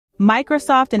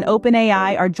Microsoft and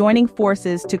OpenAI are joining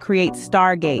forces to create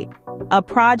Stargate, a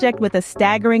project with a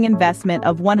staggering investment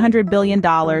of $100 billion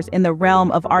in the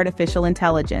realm of artificial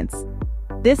intelligence.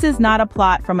 This is not a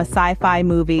plot from a sci-fi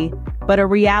movie, but a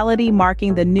reality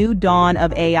marking the new dawn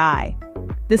of AI.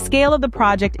 The scale of the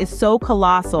project is so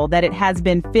colossal that it has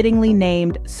been fittingly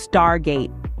named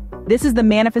Stargate. This is the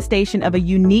manifestation of a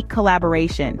unique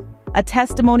collaboration, a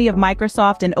testimony of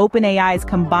Microsoft and OpenAI's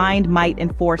combined might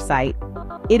and foresight.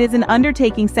 It is an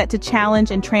undertaking set to challenge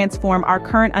and transform our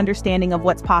current understanding of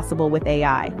what's possible with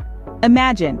AI.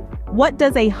 Imagine, what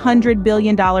does a $100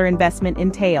 billion investment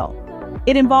entail?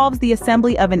 It involves the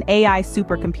assembly of an AI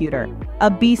supercomputer,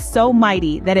 a beast so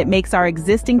mighty that it makes our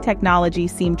existing technology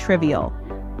seem trivial.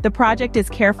 The project is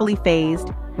carefully phased,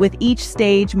 with each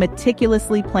stage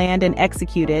meticulously planned and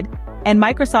executed, and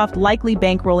Microsoft likely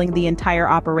bankrolling the entire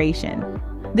operation.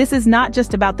 This is not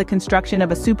just about the construction of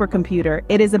a supercomputer,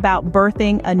 it is about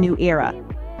birthing a new era.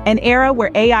 An era where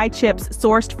AI chips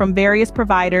sourced from various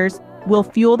providers will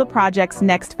fuel the project's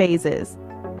next phases.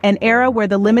 An era where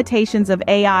the limitations of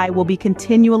AI will be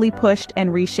continually pushed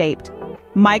and reshaped.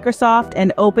 Microsoft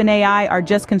and OpenAI are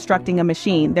just constructing a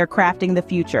machine, they're crafting the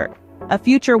future. A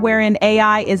future wherein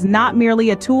AI is not merely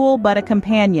a tool but a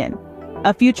companion.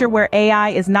 A future where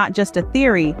AI is not just a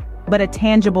theory, but a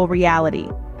tangible reality.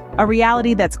 A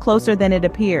reality that's closer than it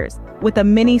appears, with a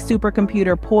mini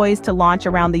supercomputer poised to launch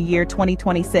around the year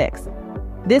 2026.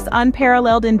 This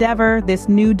unparalleled endeavor, this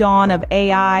new dawn of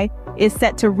AI, is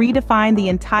set to redefine the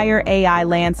entire AI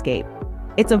landscape.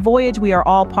 It's a voyage we are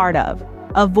all part of,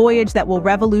 a voyage that will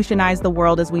revolutionize the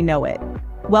world as we know it.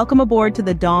 Welcome aboard to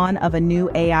the dawn of a new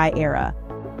AI era.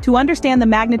 To understand the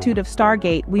magnitude of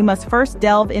Stargate, we must first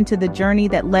delve into the journey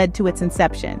that led to its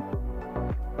inception.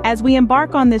 As we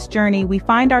embark on this journey, we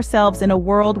find ourselves in a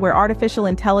world where artificial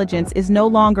intelligence is no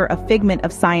longer a figment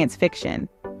of science fiction,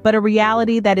 but a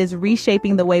reality that is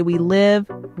reshaping the way we live,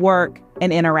 work,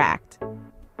 and interact.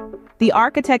 The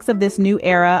architects of this new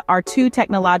era are two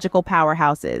technological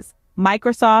powerhouses,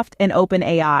 Microsoft and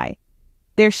OpenAI.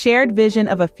 Their shared vision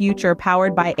of a future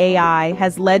powered by AI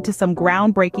has led to some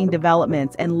groundbreaking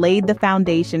developments and laid the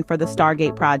foundation for the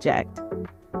Stargate project.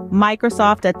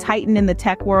 Microsoft, a titan in the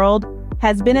tech world,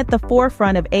 has been at the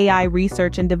forefront of AI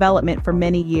research and development for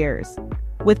many years.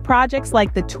 With projects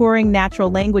like the Turing natural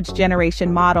language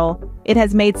generation model, it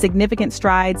has made significant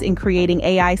strides in creating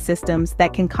AI systems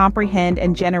that can comprehend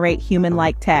and generate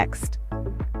human-like text.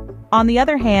 On the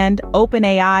other hand,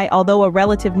 OpenAI, although a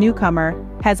relative newcomer,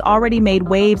 has already made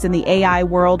waves in the AI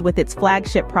world with its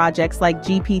flagship projects like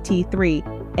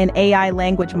GPT-3, an AI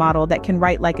language model that can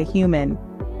write like a human.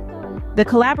 The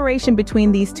collaboration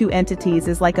between these two entities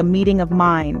is like a meeting of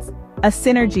minds, a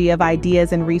synergy of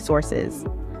ideas and resources.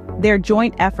 Their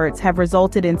joint efforts have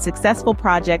resulted in successful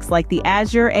projects like the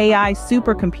Azure AI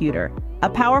supercomputer, a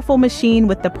powerful machine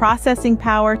with the processing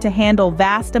power to handle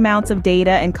vast amounts of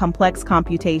data and complex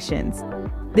computations.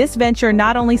 This venture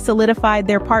not only solidified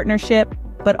their partnership,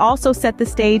 but also set the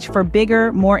stage for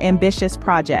bigger, more ambitious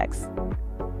projects.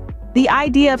 The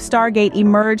idea of Stargate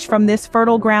emerged from this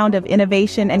fertile ground of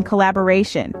innovation and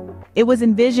collaboration. It was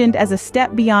envisioned as a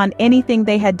step beyond anything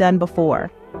they had done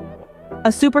before.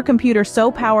 A supercomputer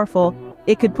so powerful,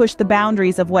 it could push the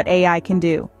boundaries of what AI can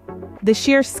do. The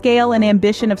sheer scale and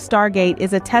ambition of Stargate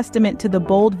is a testament to the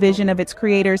bold vision of its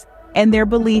creators and their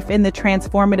belief in the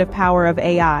transformative power of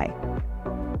AI.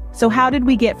 So how did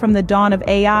we get from the dawn of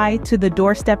AI to the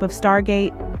doorstep of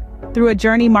Stargate? Through a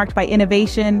journey marked by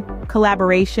innovation,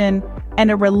 collaboration, and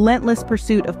a relentless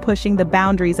pursuit of pushing the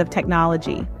boundaries of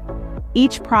technology.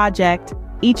 Each project,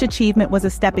 each achievement was a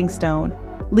stepping stone,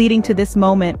 leading to this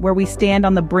moment where we stand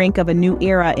on the brink of a new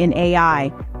era in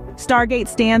AI. Stargate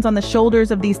stands on the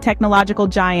shoulders of these technological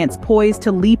giants poised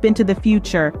to leap into the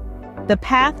future. The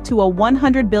path to a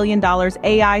 $100 billion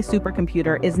AI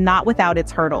supercomputer is not without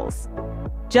its hurdles.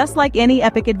 Just like any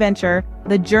epic adventure,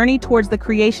 the journey towards the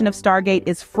creation of Stargate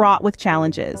is fraught with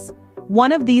challenges.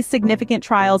 One of these significant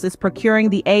trials is procuring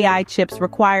the AI chips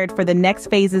required for the next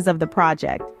phases of the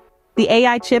project. The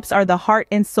AI chips are the heart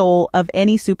and soul of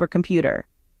any supercomputer.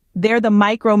 They're the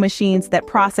micro machines that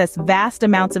process vast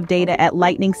amounts of data at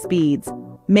lightning speeds,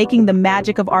 making the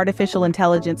magic of artificial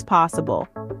intelligence possible.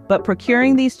 But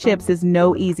procuring these chips is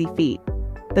no easy feat.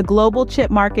 The global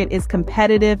chip market is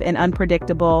competitive and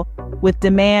unpredictable, with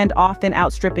demand often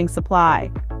outstripping supply.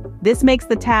 This makes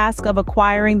the task of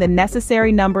acquiring the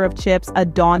necessary number of chips a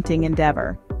daunting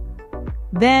endeavor.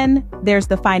 Then, there's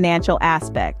the financial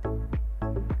aspect.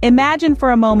 Imagine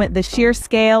for a moment the sheer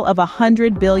scale of a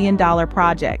 $100 billion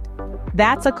project.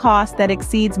 That's a cost that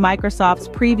exceeds Microsoft's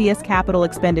previous capital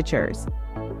expenditures.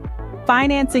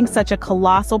 Financing such a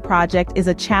colossal project is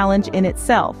a challenge in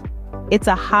itself. It's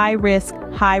a high-risk,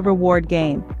 high-reward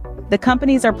game. The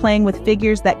companies are playing with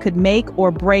figures that could make or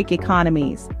break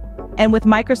economies. And with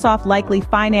Microsoft likely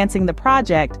financing the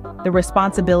project, the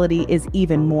responsibility is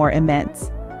even more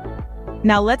immense.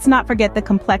 Now let's not forget the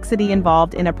complexity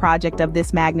involved in a project of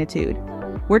this magnitude.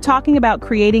 We're talking about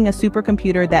creating a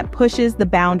supercomputer that pushes the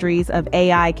boundaries of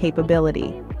AI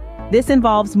capability. This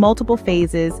involves multiple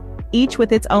phases, each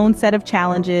with its own set of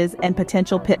challenges and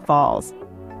potential pitfalls.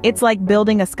 It's like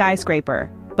building a skyscraper,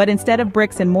 but instead of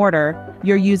bricks and mortar,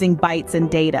 you're using bytes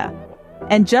and data.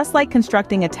 And just like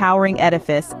constructing a towering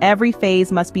edifice, every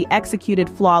phase must be executed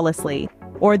flawlessly,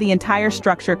 or the entire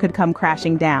structure could come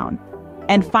crashing down.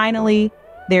 And finally,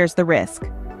 there's the risk.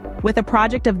 With a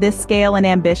project of this scale and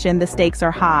ambition, the stakes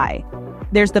are high.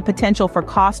 There's the potential for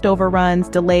cost overruns,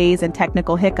 delays, and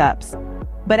technical hiccups.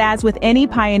 But as with any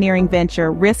pioneering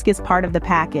venture, risk is part of the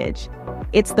package.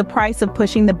 It's the price of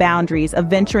pushing the boundaries, of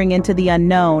venturing into the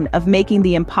unknown, of making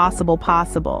the impossible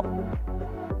possible.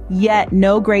 Yet,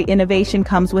 no great innovation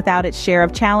comes without its share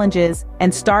of challenges,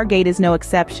 and Stargate is no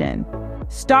exception.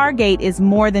 Stargate is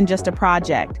more than just a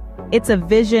project. It's a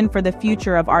vision for the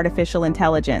future of artificial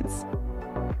intelligence.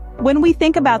 When we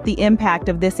think about the impact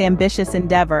of this ambitious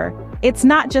endeavor, it's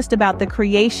not just about the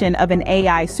creation of an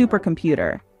AI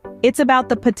supercomputer. It's about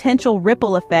the potential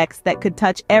ripple effects that could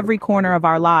touch every corner of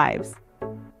our lives.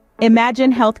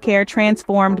 Imagine healthcare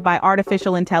transformed by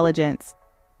artificial intelligence.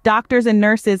 Doctors and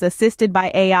nurses assisted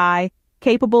by AI,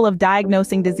 capable of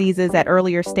diagnosing diseases at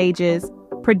earlier stages,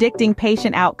 predicting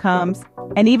patient outcomes,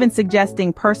 and even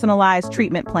suggesting personalized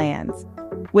treatment plans.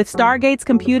 With Stargate's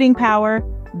computing power,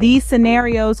 these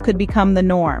scenarios could become the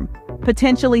norm,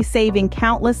 potentially saving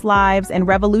countless lives and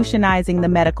revolutionizing the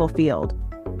medical field.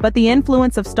 But the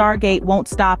influence of Stargate won't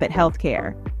stop at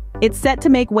healthcare. It's set to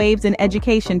make waves in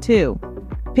education too.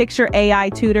 Picture AI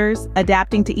tutors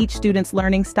adapting to each student's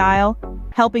learning style,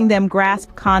 helping them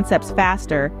grasp concepts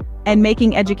faster, and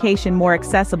making education more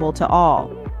accessible to all.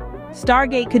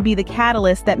 Stargate could be the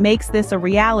catalyst that makes this a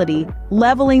reality,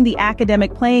 leveling the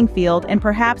academic playing field and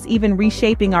perhaps even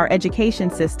reshaping our education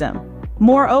system.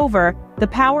 Moreover, the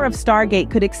power of Stargate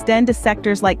could extend to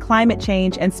sectors like climate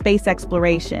change and space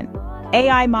exploration.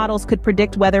 AI models could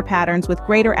predict weather patterns with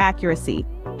greater accuracy,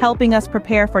 helping us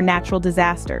prepare for natural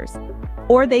disasters.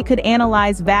 Or they could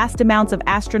analyze vast amounts of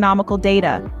astronomical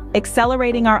data,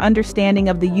 accelerating our understanding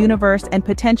of the universe and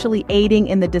potentially aiding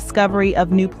in the discovery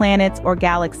of new planets or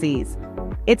galaxies.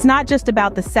 It's not just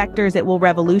about the sectors it will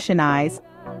revolutionize.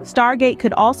 Stargate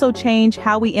could also change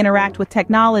how we interact with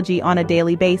technology on a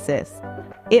daily basis.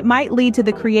 It might lead to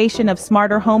the creation of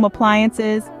smarter home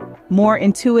appliances, more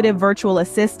intuitive virtual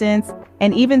assistants,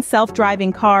 and even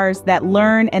self-driving cars that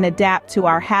learn and adapt to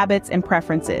our habits and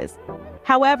preferences.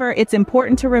 However, it's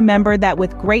important to remember that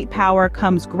with great power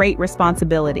comes great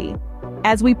responsibility.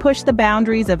 As we push the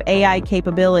boundaries of AI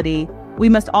capability, we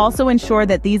must also ensure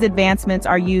that these advancements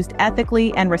are used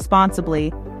ethically and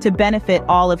responsibly to benefit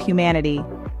all of humanity.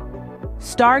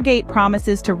 Stargate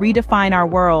promises to redefine our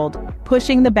world,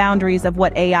 pushing the boundaries of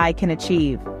what AI can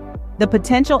achieve. The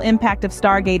potential impact of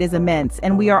Stargate is immense,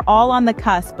 and we are all on the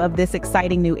cusp of this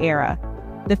exciting new era.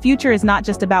 The future is not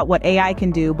just about what AI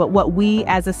can do, but what we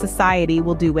as a society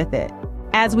will do with it.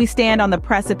 As we stand on the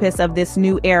precipice of this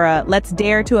new era, let's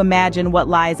dare to imagine what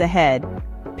lies ahead.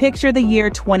 Picture the year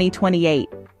 2028.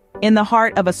 In the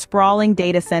heart of a sprawling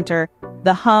data center,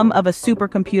 the hum of a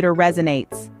supercomputer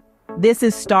resonates. This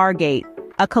is Stargate,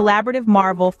 a collaborative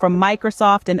marvel from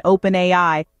Microsoft and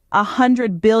OpenAI, a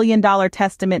 $100 billion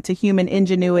testament to human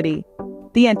ingenuity.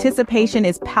 The anticipation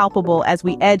is palpable as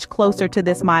we edge closer to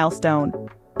this milestone.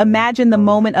 Imagine the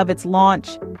moment of its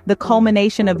launch, the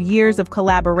culmination of years of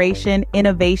collaboration,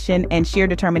 innovation, and sheer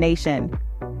determination.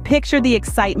 Picture the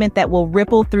excitement that will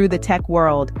ripple through the tech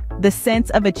world, the sense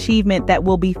of achievement that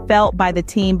will be felt by the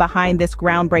team behind this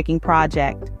groundbreaking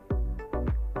project.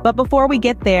 But before we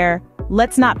get there,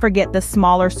 let's not forget the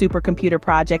smaller supercomputer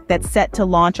project that's set to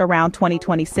launch around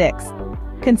 2026.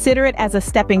 Consider it as a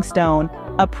stepping stone,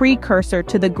 a precursor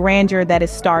to the grandeur that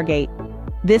is Stargate.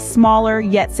 This smaller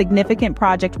yet significant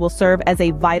project will serve as a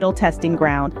vital testing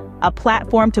ground, a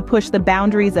platform to push the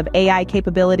boundaries of AI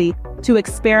capability, to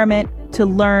experiment, to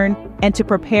learn, and to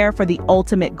prepare for the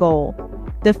ultimate goal.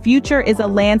 The future is a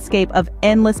landscape of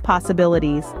endless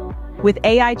possibilities. With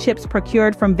AI chips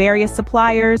procured from various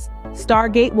suppliers,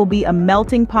 Stargate will be a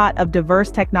melting pot of diverse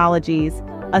technologies,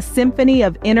 a symphony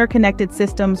of interconnected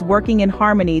systems working in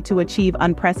harmony to achieve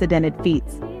unprecedented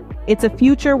feats. It's a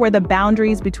future where the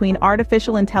boundaries between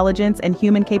artificial intelligence and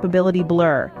human capability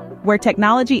blur, where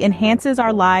technology enhances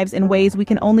our lives in ways we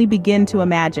can only begin to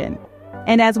imagine.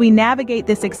 And as we navigate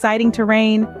this exciting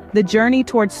terrain, the journey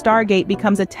towards Stargate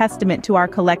becomes a testament to our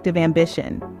collective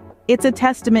ambition. It's a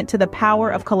testament to the power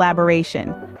of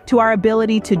collaboration, to our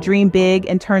ability to dream big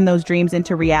and turn those dreams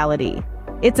into reality.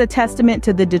 It's a testament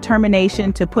to the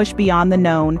determination to push beyond the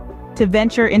known, to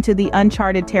venture into the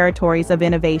uncharted territories of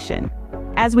innovation.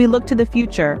 As we look to the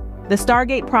future, the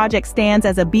Stargate project stands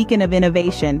as a beacon of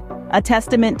innovation, a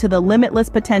testament to the limitless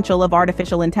potential of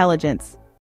artificial intelligence.